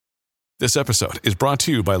This episode is brought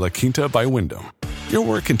to you by La Quinta by Wyndham. Your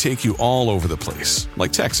work can take you all over the place,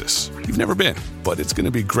 like Texas. You've never been, but it's going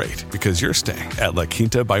to be great because you're staying at La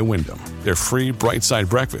Quinta by Wyndham. Their free Bright Side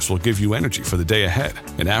breakfast will give you energy for the day ahead.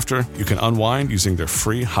 And after, you can unwind using their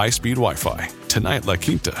free high-speed Wi-Fi. Tonight, La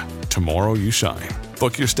Quinta. Tomorrow, you shine.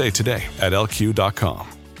 Book your stay today at lq.com.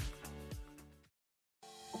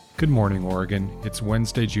 Good morning, Oregon. It's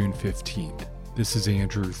Wednesday, June 15th. This is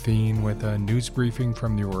Andrew Thien with a news briefing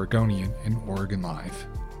from the Oregonian and Oregon Live.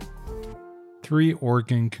 3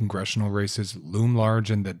 Oregon congressional races loom large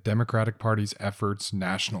in the Democratic Party's efforts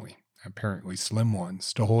nationally, apparently slim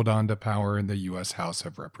ones, to hold on to power in the U.S. House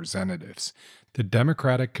of Representatives. The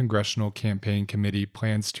Democratic Congressional Campaign Committee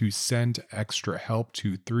plans to send extra help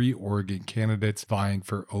to 3 Oregon candidates vying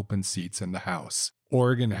for open seats in the House.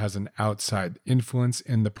 Oregon has an outside influence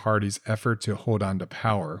in the party's effort to hold on to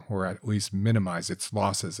power, or at least minimize its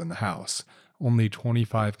losses in the House. Only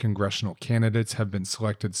 25 congressional candidates have been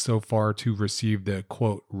selected so far to receive the,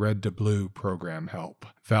 quote, red to blue program help.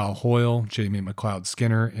 Val Hoyle, Jamie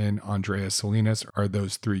McLeod-Skinner, and Andrea Salinas are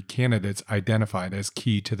those 3 candidates identified as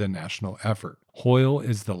key to the national effort. Hoyle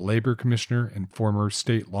is the labor commissioner and former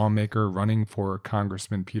state lawmaker running for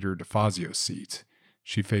Congressman Peter DeFazio's seat.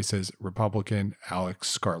 She faces Republican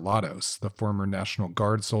Alex Skarlatos, the former National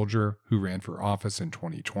Guard soldier who ran for office in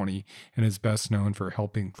 2020 and is best known for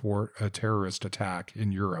helping thwart a terrorist attack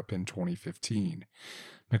in Europe in 2015.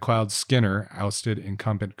 McLeod-Skinner ousted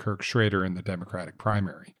incumbent Kirk Schrader in the Democratic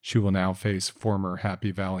primary. She will now face former Happy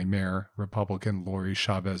Valley Mayor, Republican Lori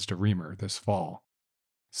Chavez DeRemer this fall.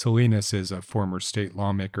 Salinas is a former state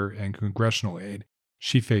lawmaker and congressional aide.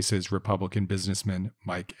 She faces Republican businessman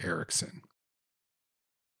Mike Erickson.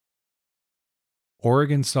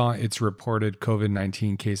 Oregon saw its reported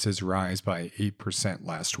COVID-19 cases rise by 8%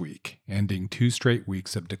 last week, ending 2 straight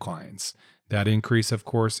weeks of declines. That increase, of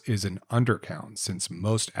course, is an undercount since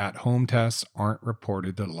most at-home tests aren't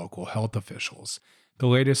reported to local health officials. The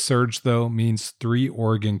latest surge, though, means 3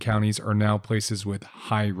 Oregon counties are now places with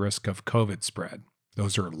high risk of COVID spread.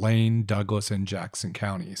 Those are Lane, Douglas, and Jackson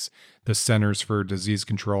counties. The Centers for Disease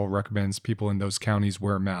Control recommends people in those counties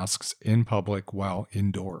wear masks in public while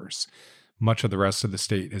indoors. Much of the rest of the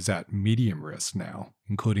state is at medium risk now,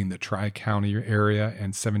 including the Tri-County area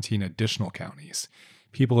and 17 additional counties.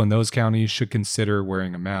 People in those counties should consider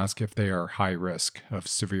wearing a mask if they are high risk of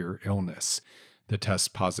severe illness. The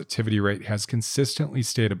test positivity rate has consistently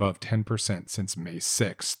stayed above 10% since May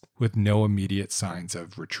 6th, with no immediate signs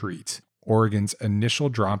of retreat. Oregon's initial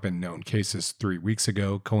drop in known cases 3 weeks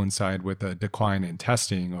ago coincided with a decline in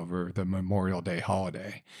testing over the Memorial Day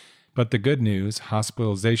holiday. But the good news,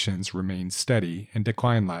 hospitalizations remained steady and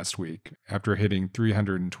declined last week after hitting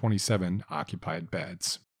 327 occupied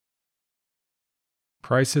beds.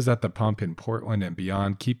 Prices at the pump in Portland and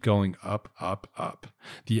beyond keep going up.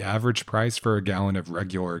 The average price for a gallon of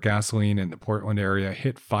regular gasoline in the Portland area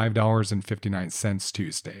hit $5.59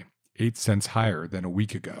 Tuesday, 8 cents higher than a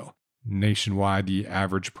week ago. Nationwide, the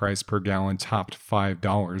average price per gallon topped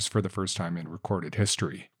 $5 for the first time in recorded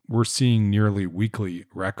history. We're seeing nearly weekly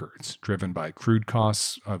records, driven by crude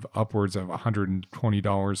costs of upwards of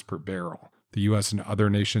 $120 per barrel. The U.S. and other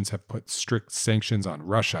nations have put strict sanctions on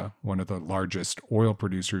Russia, one of the largest oil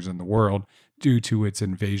producers in the world, due to its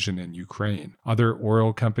invasion in Ukraine. Other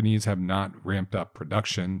oil companies have not ramped up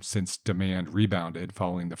production since demand rebounded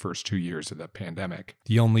following the first 2 years of the pandemic.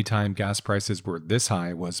 The only time gas prices were this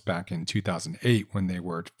high was back in 2008 when they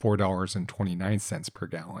were at $4.29 per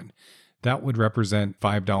gallon. That would represent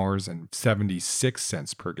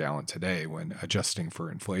 $5.76 per gallon today when adjusting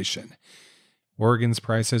for inflation. Oregon's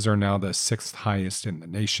prices are now the 6th highest in the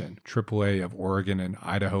nation. AAA of Oregon and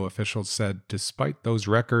Idaho officials said despite those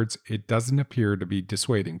records, it doesn't appear to be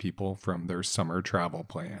dissuading people from their summer travel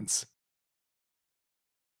plans.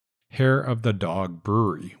 Hair of the Dog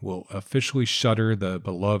Brewery will officially shutter the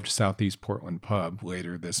beloved Southeast Portland pub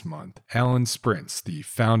later this month. Alan Sprintz, the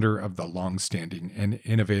founder of the long-standing and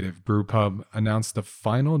innovative brew pub, announced the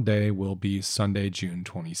final day will be Sunday, June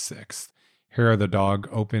 26th. Hair of the Dog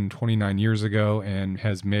opened 29 years ago and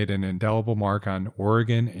has made an indelible mark on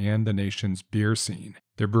Oregon and the nation's beer scene.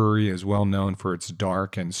 The brewery is well known for its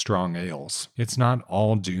dark and strong ales. It's not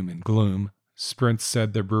all doom and gloom. Sprintz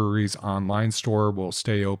said the brewery's online store will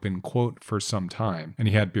stay open, quote, for some time, and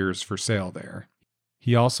he had beers for sale there.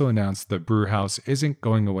 He also announced the brewhouse isn't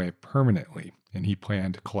going away permanently, and he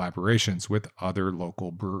planned collaborations with other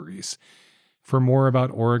local breweries. For more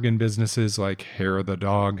about Oregon businesses like Hair of the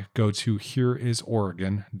Dog, go to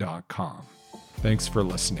hereisoregon.com. Thanks for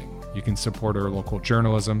listening. You can support our local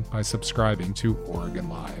journalism by subscribing to Oregon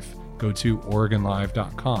Live. go to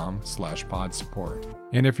OregonLive.com/pod support.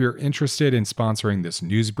 And if you're interested in sponsoring this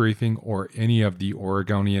news briefing or any of the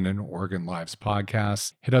Oregonian and Oregon Lives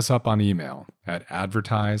podcasts, hit us up on email at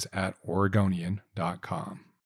advertise@oregonian.com.